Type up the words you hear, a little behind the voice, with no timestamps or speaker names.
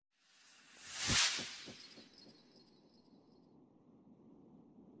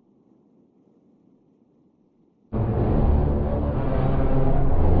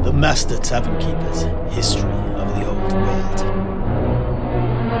Master Tavern Keeper's History of the Old World.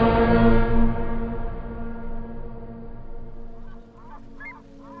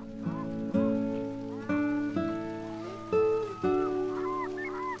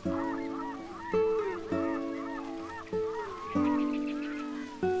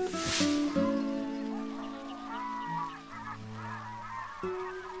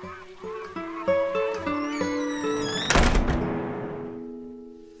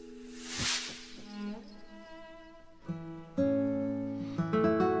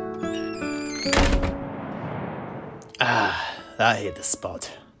 That hit the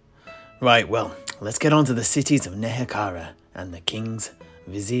spot. Right, well, let's get on to the cities of Nehekharan and the kings,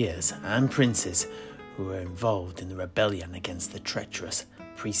 viziers, and princes who were involved in the rebellion against the treacherous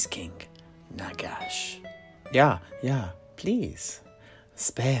priest-king, Nagash. Yeah, please.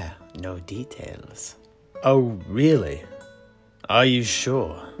 Spare no details. Oh, really? Are you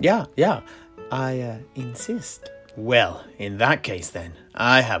sure? Yeah, I insist. Well, in that case then,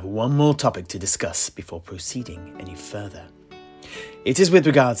 I have one more topic to discuss before proceeding any further. It is with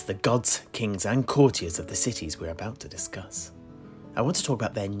regards to the gods, kings, and courtiers of the cities we're about to discuss. I want to talk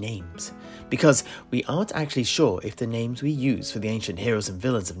about their names, because we aren't actually sure if the names we use for the ancient heroes and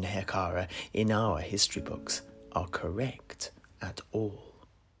villains of Nehekharan in our history books are correct at all.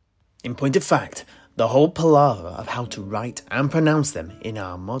 In point of fact, the whole palaver of how to write and pronounce them in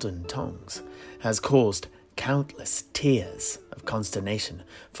our modern tongues has caused countless tears of consternation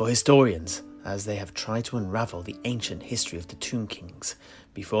for historians as they have tried to unravel the ancient history of the Tomb Kings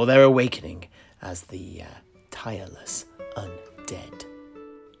before their awakening as the tireless undead.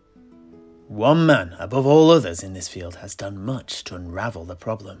 One man above all others in this field has done much to unravel the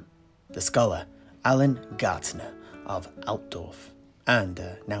problem, the scholar Alan Gartner of Altdorf, and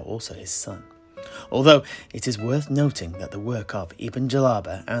now also his son. Although it is worth noting that the work of Ibn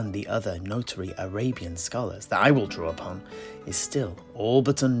Jalaba and the other notary Arabian scholars that I will draw upon is still all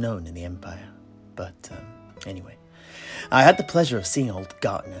but unknown in the empire. But anyway, I had the pleasure of seeing old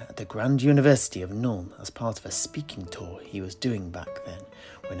Gartner at the Grand University of Nuln as part of a speaking tour he was doing back then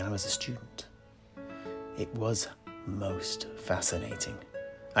when I was a student. It was most fascinating.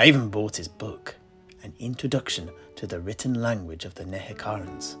 I even bought his book, An Introduction to the Written Language of the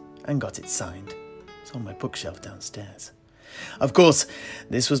Nehekharans, and got it signed. It's on my bookshelf downstairs. Of course,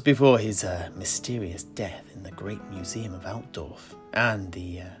 this was before his mysterious death in the Great Museum of Altdorf and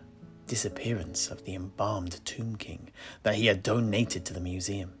the disappearance of the embalmed Tomb King that he had donated to the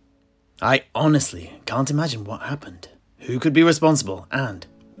museum. I honestly can't imagine what happened, who could be responsible, and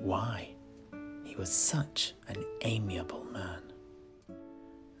why. He was such an amiable man.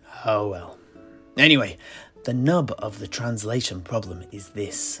 Oh well. Anyway, the nub of the translation problem is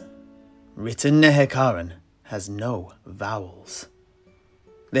this. Written Nehekharan has no vowels.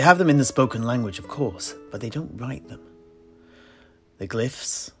 They have them in the spoken language, of course, but they don't write them. The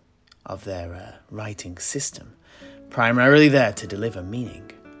glyphs of their writing system, primarily there to deliver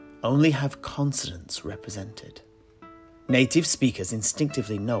meaning, only have consonants represented. Native speakers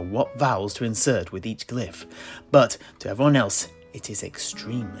instinctively know what vowels to insert with each glyph, but to everyone else it is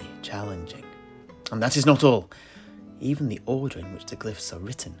extremely challenging. And that is not all. Even the order in which the glyphs are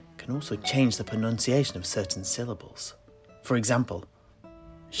written can also change the pronunciation of certain syllables. For example,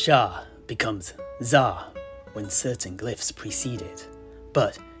 Shah becomes Za when certain glyphs precede it,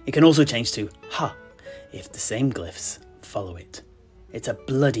 but it can also change to Ha if the same glyphs follow it. It's a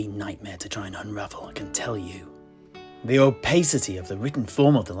bloody nightmare to try and unravel, I can tell you. The opacity of the written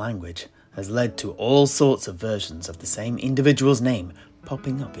form of the language has led to all sorts of versions of the same individual's name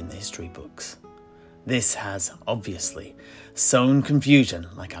popping up in the history books. This has, obviously, sown confusion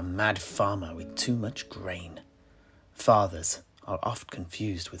like a mad farmer with too much grain. Fathers are oft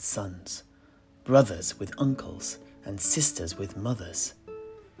confused with sons, brothers with uncles, and sisters with mothers.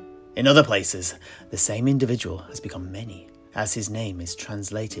 In other places, the same individual has become many, as his name is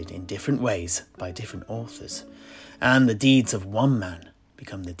translated in different ways by different authors, and the deeds of one man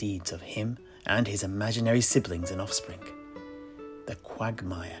become the deeds of him and his imaginary siblings and offspring. The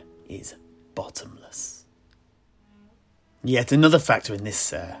quagmire is bottomless. Yet another factor in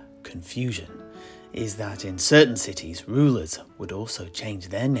this confusion is that in certain cities, rulers would also change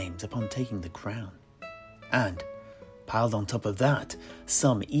their names upon taking the crown. And, piled on top of that,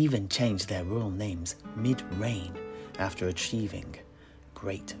 some even changed their royal names mid-reign after achieving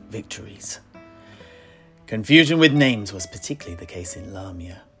great victories. Confusion with names was particularly the case in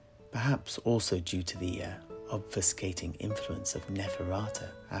Lamia, perhaps also due to the obfuscating influence of Neferata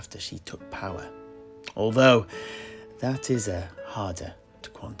after she took power, although that is harder to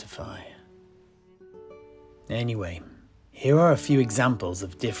quantify. Anyway, Here are a few examples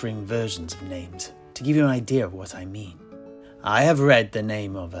of differing versions of names, to give you an idea of what I mean. I have read the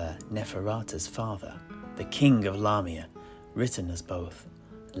name of Neferata's father, the king of Lamia, written as both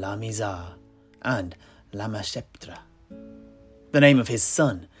Lamizar and Lamasheptra. The name of his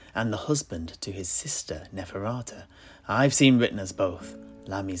son and the husband to his sister Neferata I've seen written as both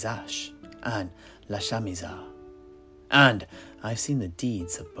Lamizash and Lashamizar. And I've seen the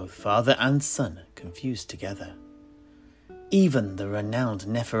deeds of both father and son confused together. Even the renowned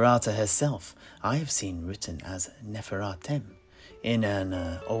Neferata herself I have seen written as Neferatem in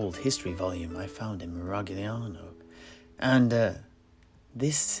an old history volume I found in Maragliano. And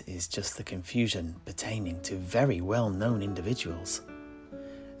this is just the confusion pertaining to very well-known individuals.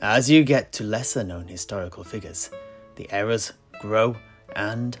 As you get to lesser-known historical figures, the errors grow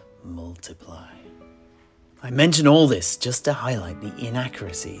and multiply. I mention all this just to highlight the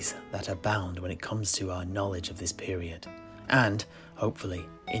inaccuracies that abound when it comes to our knowledge of this period, and, hopefully,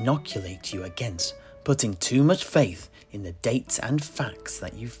 inoculate you against putting too much faith in the dates and facts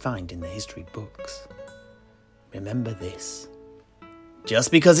that you find in the history books. Remember this: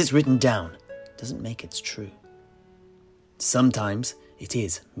 just because it's written down doesn't make it true. Sometimes it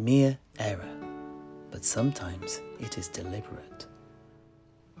is mere error, but sometimes it is deliberate.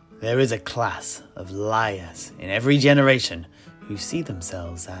 There is a class of liars in every generation who see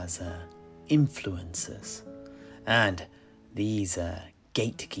themselves as influencers, and these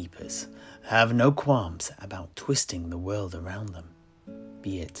gatekeepers have no qualms about twisting the world around them,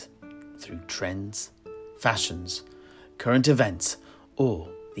 be it through trends, fashions, current events, or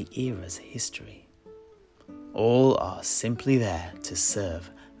the era's history. All are simply there to serve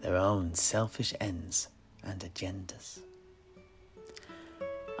their own selfish ends and agendas.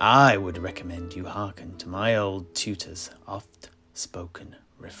 I would recommend you hearken to my old tutor's oft-spoken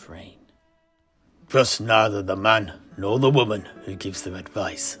refrain: trust neither the man nor the woman who gives their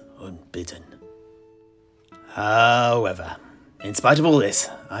advice unbidden. However, in spite of all this,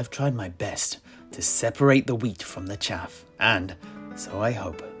 I've tried my best to separate the wheat from the chaff, and so I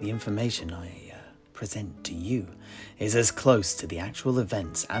hope the information I present to you is as close to the actual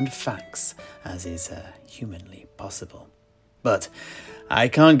events and facts as is humanly possible. But I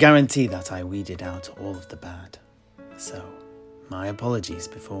can't guarantee that I weeded out all of the bad, so my apologies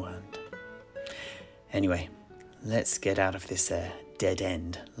beforehand. Anyway, let's get out of this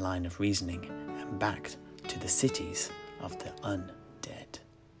dead-end line of reasoning and back to the cities of the undead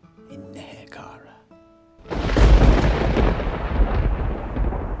in Nehekharan.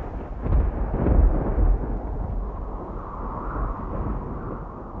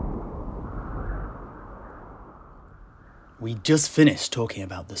 We just finished talking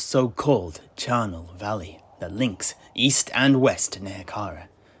about the so-called Charnel Valley that links east and west to Nehekharan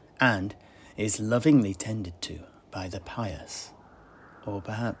and is lovingly tended to by the pious, or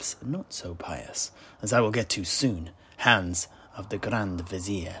perhaps not so pious, as I will get to soon, hands of the Grand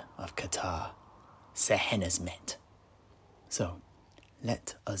Vizier of Quatar, Sehenesmet. So,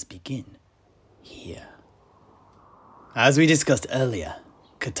 let us begin here. As we discussed earlier,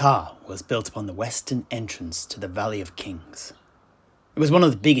 Quatar was built upon the western entrance to the Valley of Kings. It was one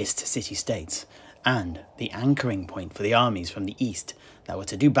of the biggest city-states, and the anchoring point for the armies from the east that were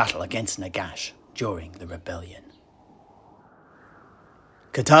to do battle against Nagash during the rebellion.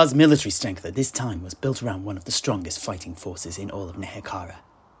 Qatar's military strength at this time was built around one of the strongest fighting forces in all of Nehekharan,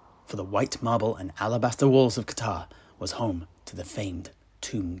 for the white marble and alabaster walls of Quatar was home to the famed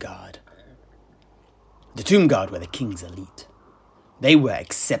Tomb Guard. The Tomb Guard were the king's elite. They were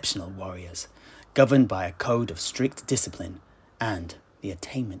exceptional warriors, governed by a code of strict discipline and the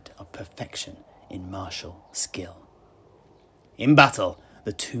attainment of perfection in martial skill. In battle,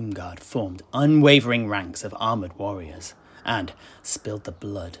 the Tomb Guard formed unwavering ranks of armoured warriors and spilled the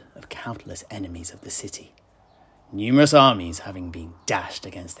blood of countless enemies of the city, numerous armies having been dashed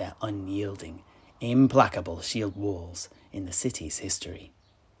against their unyielding, implacable shield walls in the city's history.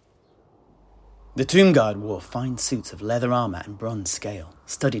 The Tomb Guard wore fine suits of leather armour and bronze scale,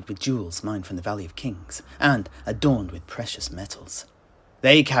 studded with jewels mined from the Valley of Kings, and adorned with precious metals.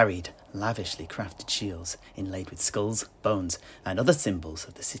 They carried lavishly crafted shields inlaid with skulls, bones, and other symbols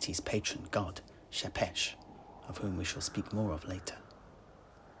of the city's patron god, Shepesh, of whom we shall speak more of later.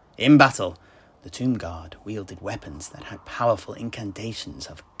 In battle, the Tomb Guard wielded weapons that had powerful incantations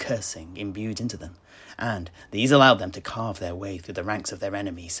of cursing imbued into them, and these allowed them to carve their way through the ranks of their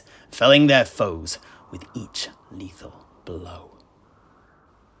enemies, felling their foes with each lethal blow.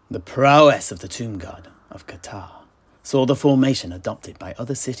 The prowess of the Tomb Guard of Quatar saw the formation adopted by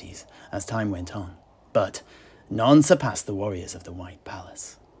other cities as time went on, but none surpassed the warriors of the White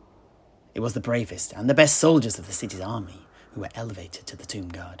Palace. It was the bravest and the best soldiers of the city's army who were elevated to the Tomb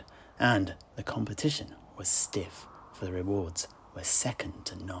Guard, and the competition was stiff, for the rewards were second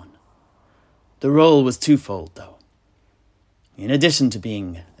to none. The role was twofold, though. In addition to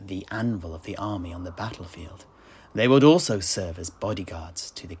being the anvil of the army on the battlefield, they would also serve as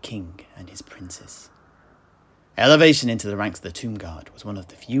bodyguards to the king and his princes. Elevation into the ranks of the Tomb Guard was one of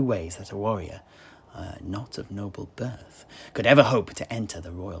the few ways that a warrior, not of noble birth, could ever hope to enter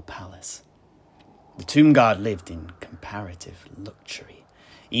the royal palace. The Tomb Guard lived in comparative luxury,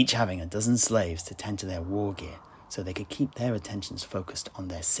 each having a dozen slaves to tend to their war gear so they could keep their attentions focused on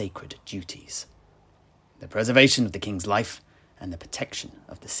their sacred duties: the preservation of the king's life and the protection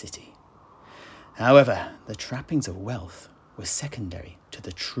of the city. However, the trappings of wealth were secondary to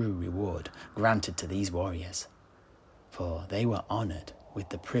the true reward granted to these warriors, for they were honoured with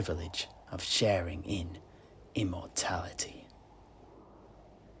the privilege of sharing in immortality.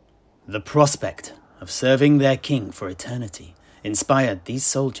 The prospect of serving their king for eternity inspired these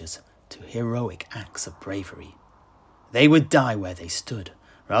soldiers to heroic acts of bravery. They would die where they stood,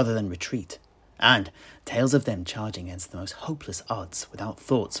 rather than retreat, and tales of them charging against the most hopeless odds without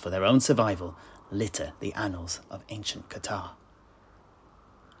thoughts for their own survival litter the annals of ancient Quatar.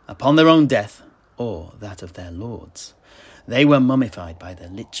 Upon their own death, or that of their lords, they were mummified by the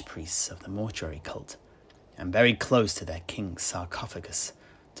lich priests of the mortuary cult, and buried close to their king's sarcophagus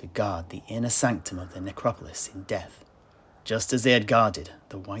to guard the inner sanctum of the necropolis in death, just as they had guarded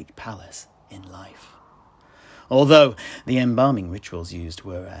the White Palace in life. Although the embalming rituals used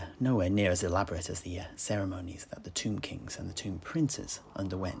were nowhere near as elaborate as the ceremonies that the Tomb Kings and the Tomb Princes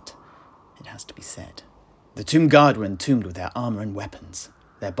underwent, it has to be said. The Tomb Guard were entombed with their armour and weapons,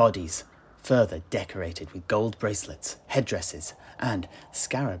 their bodies further decorated with gold bracelets, headdresses, and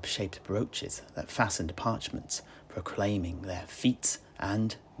scarab-shaped brooches that fastened parchments proclaiming their feats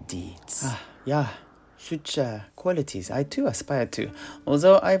and deeds. Such qualities I too aspire to,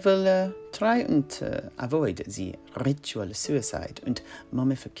 although I will try and avoid the ritual suicide and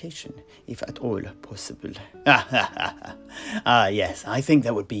mummification, if at all possible. Yes, I think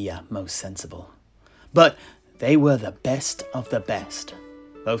that would be most sensible. But they were the best of the best,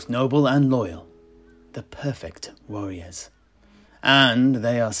 both noble and loyal, the perfect warriors. And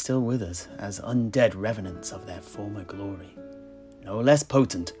they are still with us as undead revenants of their former glory, no less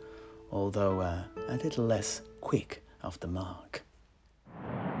potent, although a little less quick off the mark.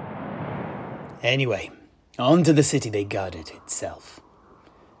 Anyway, on to the city they guarded itself.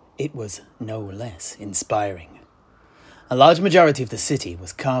 It was no less inspiring. A large majority of the city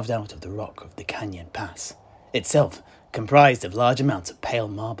was carved out of the rock of the Canyon Pass, itself comprised of large amounts of pale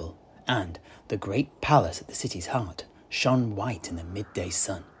marble, and the great palace at the city's heart shone white in the midday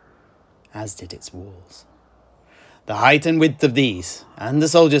sun, as did its walls. The height and width of these, and the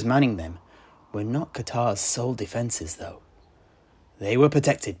soldiers manning them, were not Quatar's sole defences, though. They were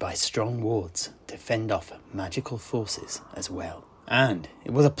protected by strong wards to fend off magical forces as well, and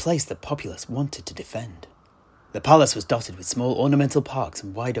it was a place the populace wanted to defend. The palace was dotted with small ornamental parks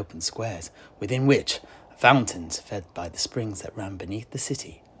and wide open squares, within which fountains fed by the springs that ran beneath the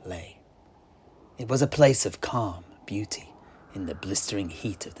city lay. It was a place of calm beauty in the blistering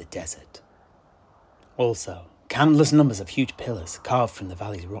heat of the desert. Also, countless numbers of huge pillars carved from the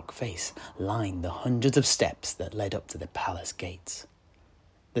valley's rock face lined the hundreds of steps that led up to the palace gates.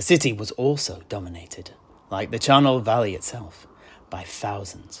 The city was also dominated, like the Charnel Valley itself, by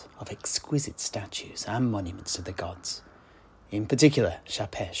thousands of exquisite statues and monuments to the gods. In particular,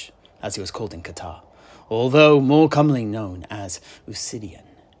 Shapesh, as he was called in Quatar, although more commonly known as Usidian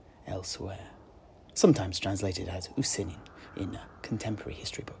elsewhere, sometimes translated as Usinin in contemporary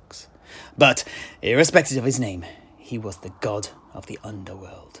history books. But, irrespective of his name, he was the god of the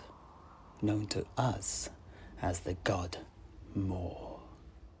underworld, known to us as the god Mor.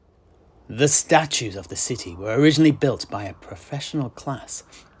 The statues of the city were originally built by a professional class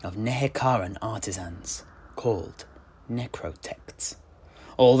of Nehekharan artisans called Necrotects,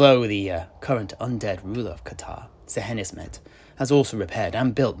 although the current undead ruler of Quatar, Sehenesmet, has also repaired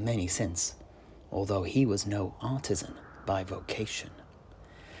and built many since, although he was no artisan by vocation.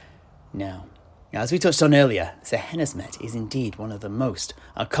 Now, as we touched on earlier, Sehenesmet is indeed one of the most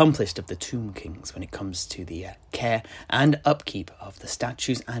accomplished of the Tomb Kings when it comes to the care and upkeep of the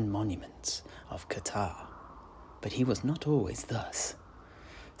statues and monuments of Quatar. But he was not always thus.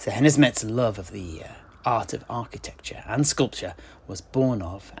 Sehenesmet's love of the art of architecture and sculpture was born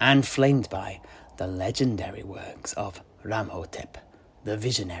of and flamed by the legendary works of Ramhotep, the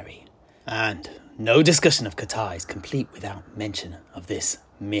Visionary. And no discussion of Quatar is complete without mention of this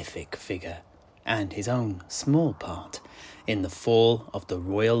mythic figure, and his own small part in the fall of the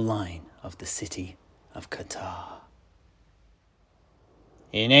royal line of the city of Quatar.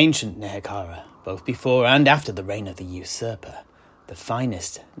 In ancient Nehekharan, both before and after the reign of the usurper, the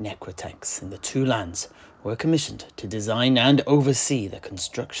finest necrotects in the two lands were commissioned to design and oversee the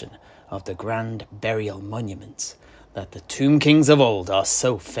construction of the grand burial monuments that the tomb kings of old are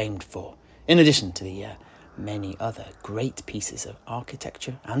so famed for, in addition to the many other great pieces of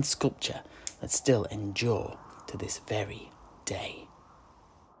architecture and sculpture that still endure to this very day.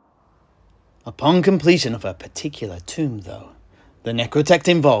 Upon completion of a particular tomb, though, the necrotect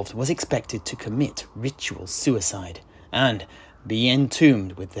involved was expected to commit ritual suicide and be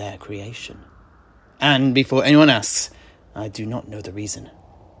entombed with their creation. And before anyone asks, I do not know the reason.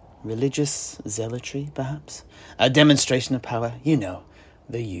 Religious zealotry, perhaps? A demonstration of power? You know,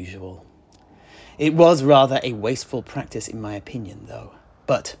 the usual. It was rather a wasteful practice in my opinion, though.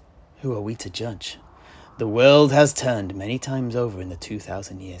 But who are we to judge? The world has turned many times over in the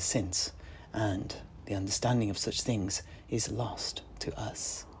 2,000 years since, and the understanding of such things is lost to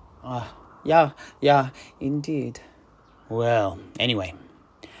us. Yeah, indeed. Well, anyway,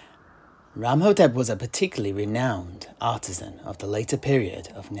 Ramhotep was a particularly renowned artisan of the later period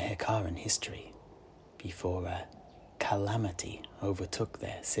of Nehekharan history, before a calamity overtook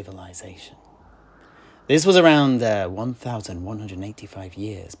their civilization. This was around 1,185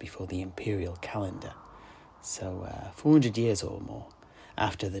 years before the imperial calendar, so 400 years or more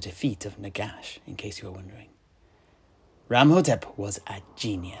after the defeat of Nagash, in case you were wondering. Ramhotep was a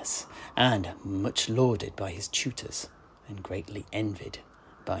genius, and much lauded by his tutors, and greatly envied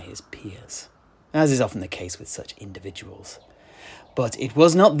by his peers, as is often the case with such individuals. But it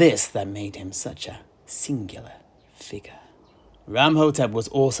was not this that made him such a singular figure. Ramhotep was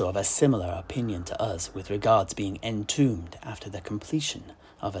also of a similar opinion to us with regards being entombed after the completion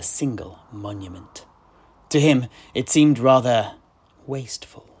of a single monument. To him, it seemed rather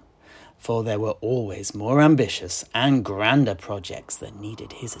wasteful, for there were always more ambitious and grander projects that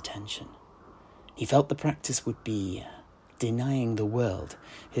needed his attention. He felt the practice would be denying the world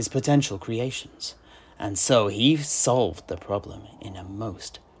his potential creations, and so he solved the problem in a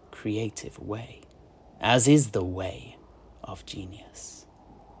most creative way, as is the way of genius.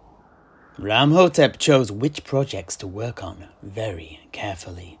 Ramhotep chose which projects to work on very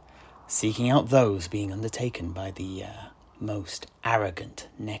carefully, seeking out those being undertaken by the most arrogant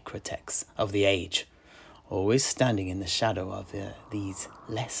necrotects of the age, always standing in the shadow of these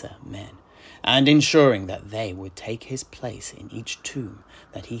lesser men, and ensuring that they would take his place in each tomb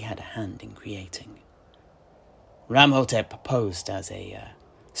that he had a hand in creating. Ramhotep posed as a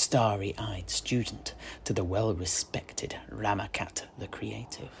starry-eyed student to the well-respected Ramakat the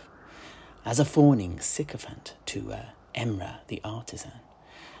Creative, as a fawning sycophant to Emra the Artisan,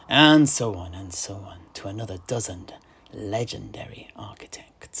 and so on to another dozen legendary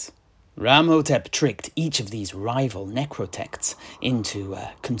architects. Ramhotep tricked each of these rival necrotects into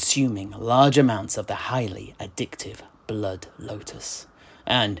consuming large amounts of the highly addictive blood lotus,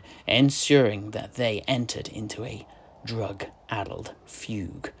 and ensuring that they entered into a drug-addled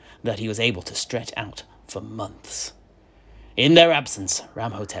fugue that he was able to stretch out for months. In their absence,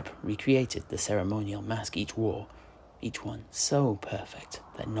 Ramhotep recreated the ceremonial mask each wore, each one so perfect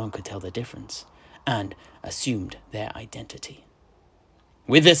that none could tell the difference, and assumed their identity.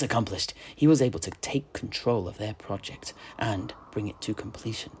 With this accomplished, he was able to take control of their project and bring it to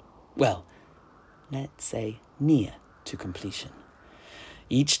completion. Well, let's say near to completion.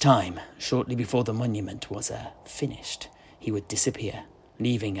 Each time, shortly before the monument was finished, he would disappear,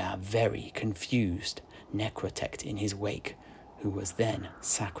 leaving a very confused necrotect in his wake, who was then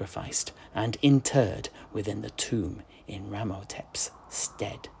sacrificed and interred within the tomb in Ramhotep's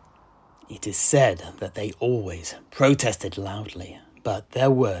stead. It is said that they always protested loudly, but their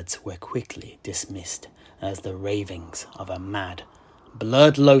words were quickly dismissed as the ravings of a mad,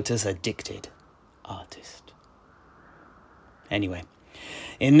 blood lotus addicted artist. Anyway,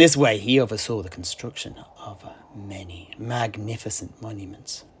 in this way he oversaw the construction of many magnificent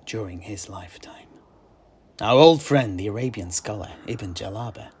monuments during his lifetime. Our old friend, the Arabian scholar Ibn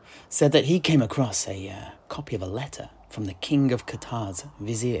Jalaba, said that he came across a copy of a letter from the king of Quatar's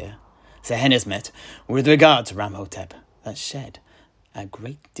Vizier Sehenesmet with regard to Ramhotep that shed a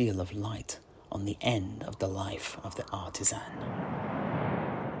great deal of light on the end of the life of the artisan.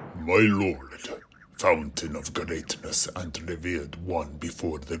 My lord, fountain of greatness and revered one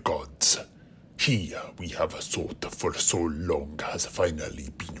before the gods, he we have sought for so long has finally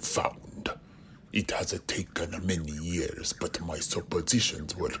been found. It has taken many years, but my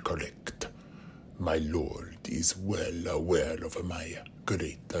suppositions were correct. My lord is well aware of my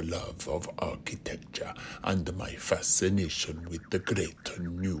great love of architecture and my fascination with the great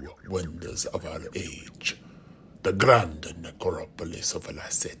new wonders of our age. the grand necropolis of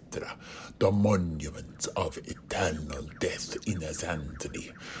Lacetra, the monuments of eternal death in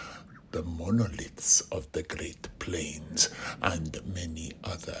Azandri, the monoliths of the Great Plains, and many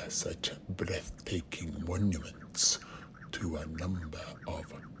other such breathtaking monuments to a number of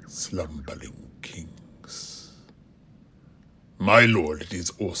slumbering kings. My lord is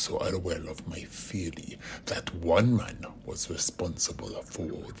also aware of my theory that one man was responsible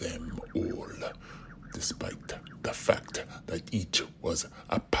for them all, despite the fact that each was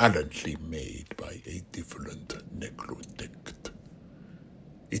apparently made by a different necrotect.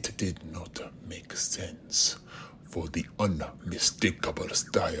 It did not make sense, for the unmistakable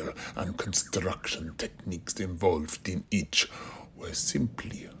style and construction techniques involved in each were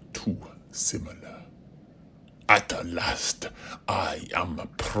simply too similar. At last, I am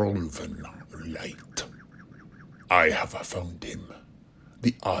proven right. I have found him,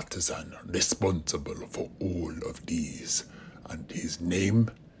 the artisan responsible for all of these, and his name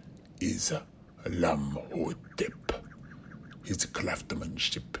is Ramhotep. His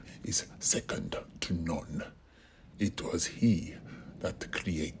craftsmanship is second to none. It was he that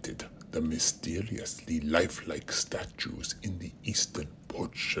created the mysteriously lifelike statues in the eastern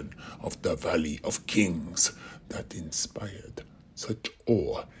portion of the Valley of Kings that inspired such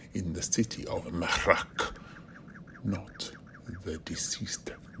awe in the city of Mahrak. Not the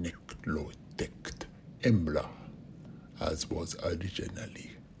deceased Necrotect Embla, as was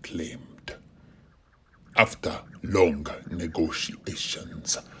originally claimed. After long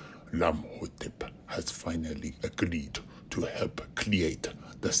negotiations, Ramhotep has finally agreed to help create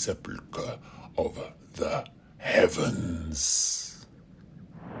the sepulchre of the heavens.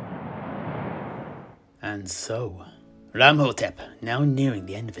 And so, Ramhotep, now nearing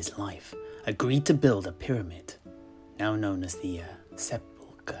the end of his life, agreed to build a pyramid, now known as the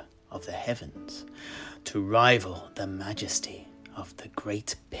sepulchre of the heavens, to rival the majesty of the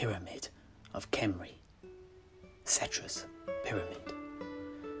Great Pyramid of Khemri, Setra's pyramid.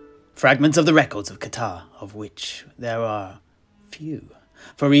 Fragments of the records of Quatar, of which there are few,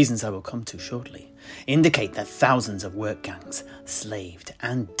 for reasons I will come to shortly, indicate that thousands of work gangs slaved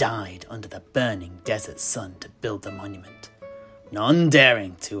and died under the burning desert sun to build the monument, none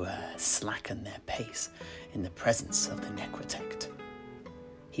daring to slacken their pace in the presence of the Necrotect.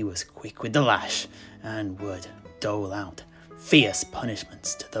 He was quick with the lash and would dole out fierce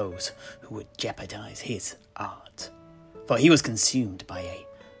punishments to those who would jeopardize his art, for he was consumed by a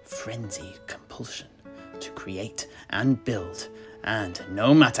frenzied compulsion to create and build, and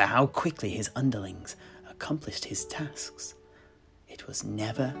no matter how quickly his underlings accomplished his tasks, it was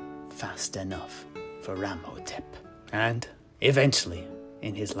never fast enough for Ramhotep. And eventually,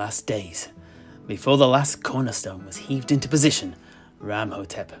 in his last days, before the last cornerstone was heaved into position,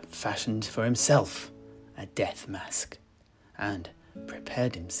 Ramhotep fashioned for himself a death mask and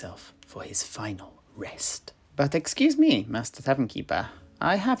prepared himself for his final rest. But excuse me, Master Tavern Keeper,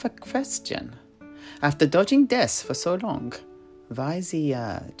 I have a question. After dodging death for so long, why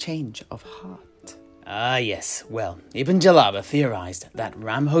the change of heart? Ah, yes. Well, Ibn Jalaba theorized that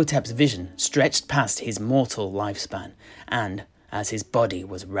Ramhotep's vision stretched past his mortal lifespan, and as his body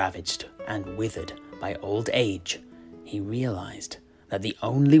was ravaged and withered by old age, he realized that the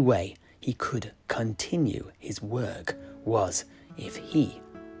only way he could continue his work was if he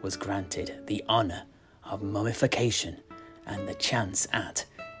was granted the honor of mummification and the chance at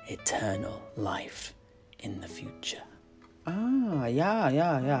eternal life in the future. Ah,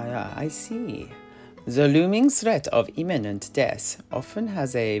 yeah, I see. The looming threat of imminent death often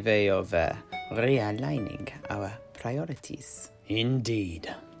has a way of realigning our priorities.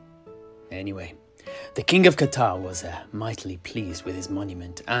 Indeed. Anyway, the King of Quatar was mightily pleased with his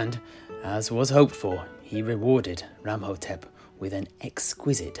monument, and, as was hoped for, he rewarded Ramhotep with an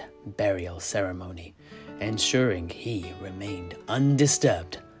exquisite burial ceremony, ensuring he remained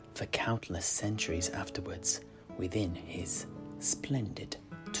undisturbed for countless centuries afterwards within his splendid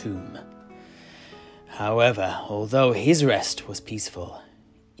tomb. However, although his rest was peaceful,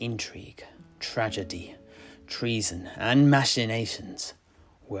 intrigue, tragedy, treason, and machinations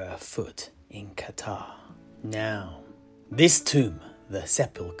were afoot in Quatar. Now, this tomb, the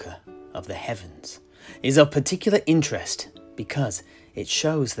Sepulchre of the Heavens, is of particular interest because it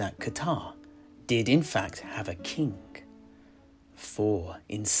shows that Quatar did in fact have a king. For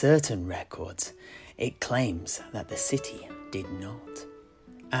in certain records, it claims that the city did not,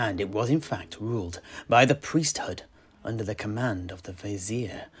 and it was in fact ruled by the priesthood under the command of the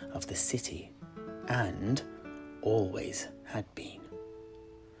Vizier of the city, and always had been.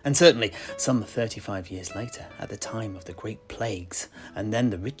 And certainly, some 35 years later, at the time of the Great Plagues, and then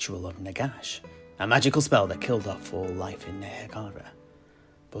the ritual of Nagash, a magical spell that killed off all life in Nehekharan,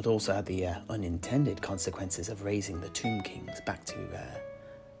 but also had the unintended consequences of raising the Tomb Kings back to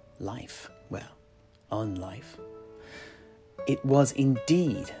life. Well, unlife. It was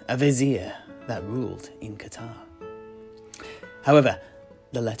indeed a vizier that ruled in Quatar. However,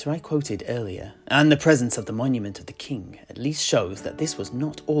 the letter I quoted earlier, and the presence of the monument of the king, at least shows that this was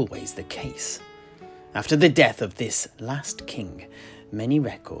not always the case. After the death of this last king, many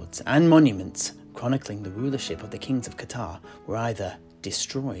records and monuments chronicling the rulership of the kings of Quatar were either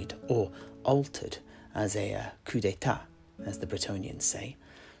destroyed or altered as a coup d'etat, as the Bretonnians say,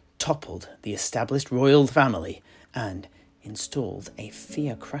 toppled the established royal family and installed a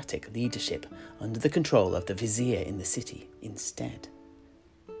theocratic leadership under the control of the vizier in the city instead.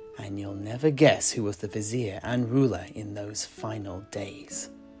 And you'll never guess who was the vizier and ruler in those final days.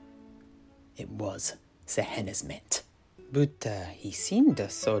 It was Sehenesmet. But he seemed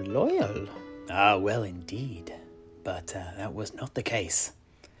so loyal. Ah, well, indeed. But that was not the case.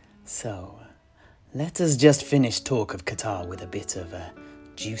 So, let us just finish talk of Quatar with a bit of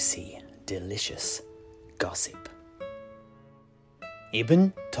juicy, delicious gossip.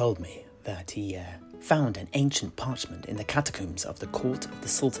 Ibn told me that he found an ancient parchment in the catacombs of the court of the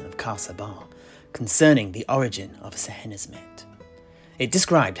Sultan of Khar concerning the origin of Sehenesmet. It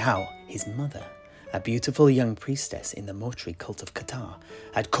described how his mother, a beautiful young priestess in the mortuary cult of Quatar,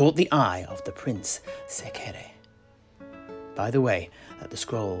 had caught the eye of the prince Sekhera. By the way that the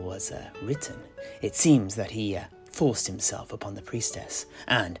scroll was written, it seems that he forced himself upon the priestess,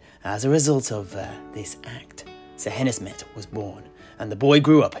 and as a result of this act, Sehenesmet was born, and the boy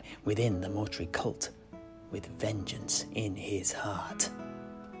grew up within the mortuary cult, with vengeance in his heart.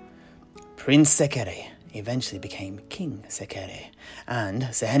 Prince Sekhera eventually became King Sekhera, and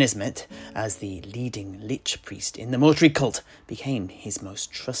Sehenesmet, as the leading lich priest in the mortuary cult, became his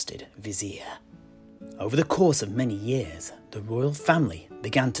most trusted vizier. Over the course of many years, the royal family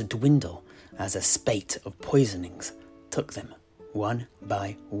began to dwindle as a spate of poisonings took them one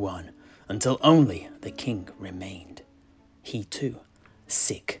by one, until only the king remained. He too,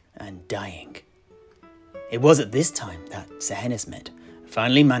 sick and dying. It was at this time that Sehenesmet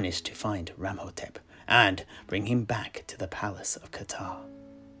finally managed to find Ramhotep and bring him back to the palace of Quatar.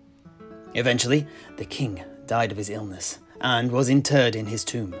 Eventually, the king died of his illness and was interred in his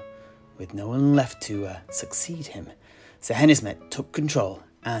tomb. With no one left to succeed him, Sehenesmet took control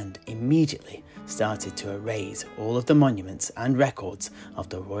and immediately started to erase all of the monuments and records of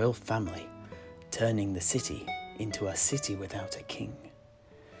the royal family, turning the city into a city without a king.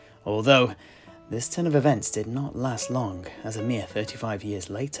 Although this turn of events did not last long, as a mere 35 years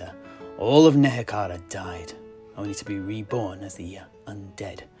later, all of Nehekharan died, only to be reborn as the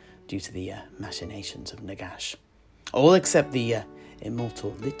undead due to the machinations of Nagash. All except the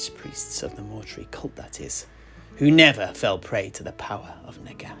immortal lich priests of the mortuary cult, that is, who never fell prey to the power of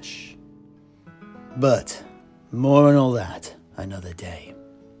Nagash. But more on all that another day.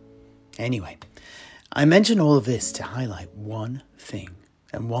 Anyway, I mention all of this to highlight one thing,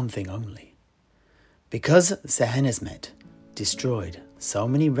 and one thing only. Because Sehenesmet destroyed so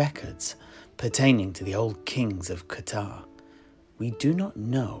many records pertaining to the old kings of Quatar, we do not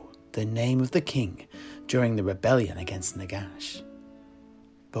know the name of the king during the rebellion against Nagash.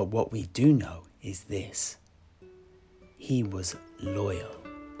 But what we do know is this: he was loyal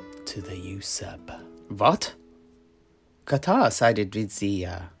to the usurper. What? Quatar sided with the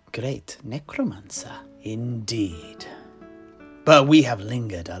great necromancer. Indeed. But we have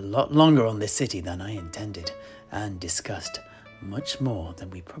lingered a lot longer on this city than I intended, and discussed much more than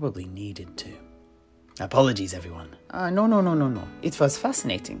we probably needed to. Apologies, everyone. No. It was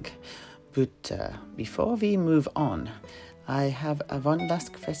fascinating. But before we move on, I have one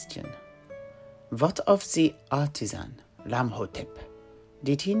last question. What of the artisan, Ramhotep?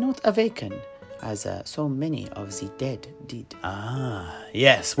 Did he not awaken, as so many of the dead did? Ah,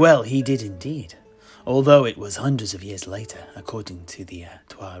 yes, well, he did indeed. Although it was hundreds of years later, according to the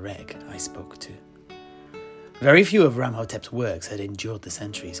Tuareg I spoke to. Very few of Ramhotep's works had endured the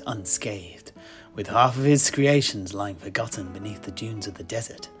centuries unscathed, with half of his creations lying forgotten beneath the dunes of the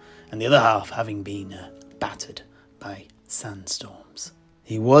desert, and the other half having been battered by sandstorms.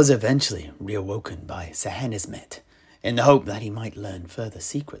 He was eventually reawoken by Sehenesmet, in the hope that he might learn further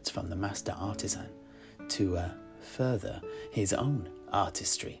secrets from the master artisan to further his own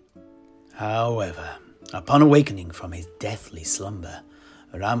artistry. However, upon awakening from his deathly slumber,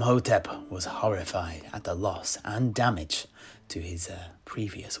 Ramhotep was horrified at the loss and damage to his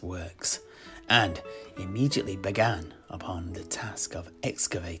previous works, and immediately began upon the task of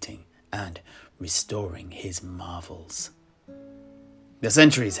excavating and restoring his marvels. The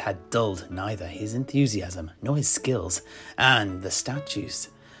centuries had dulled neither his enthusiasm nor his skills, and the statues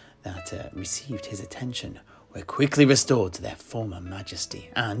that received his attention were quickly restored to their former majesty,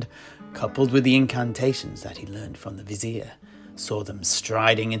 and, coupled with the incantations that he learned from the Vizier, saw them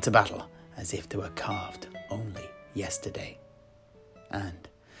striding into battle as if they were carved only yesterday. And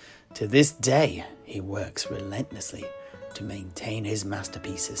to this day, he works relentlessly to maintain his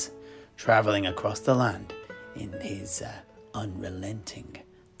masterpieces, travelling across the land in his unrelenting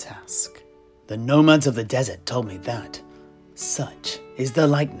task. The nomads of the desert told me that such is the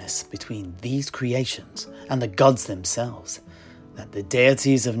likeness between these creations and the gods themselves, that the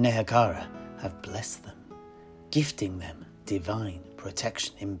deities of Nehekharan have blessed them, gifting them divine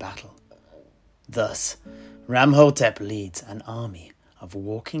protection in battle. Thus, Ramhotep leads an army of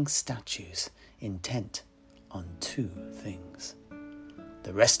walking statues intent on two things: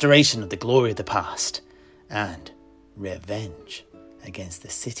 the restoration of the glory of the past and revenge against the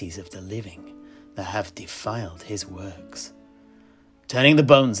cities of the living that have defiled his works, turning the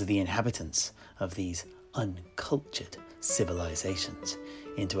bones of the inhabitants of these uncultured civilizations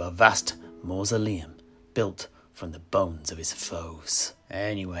into a vast mausoleum built from the bones of his foes.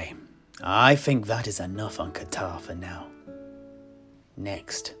 Anyway, I think that is enough on Quatar for now.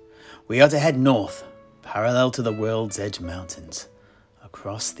 Next, we are to head north, parallel to the World's Edge Mountains,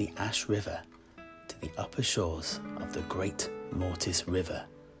 across the Ash River to the upper shores of the Great Mortis River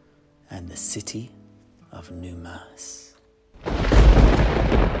and the city of Numas.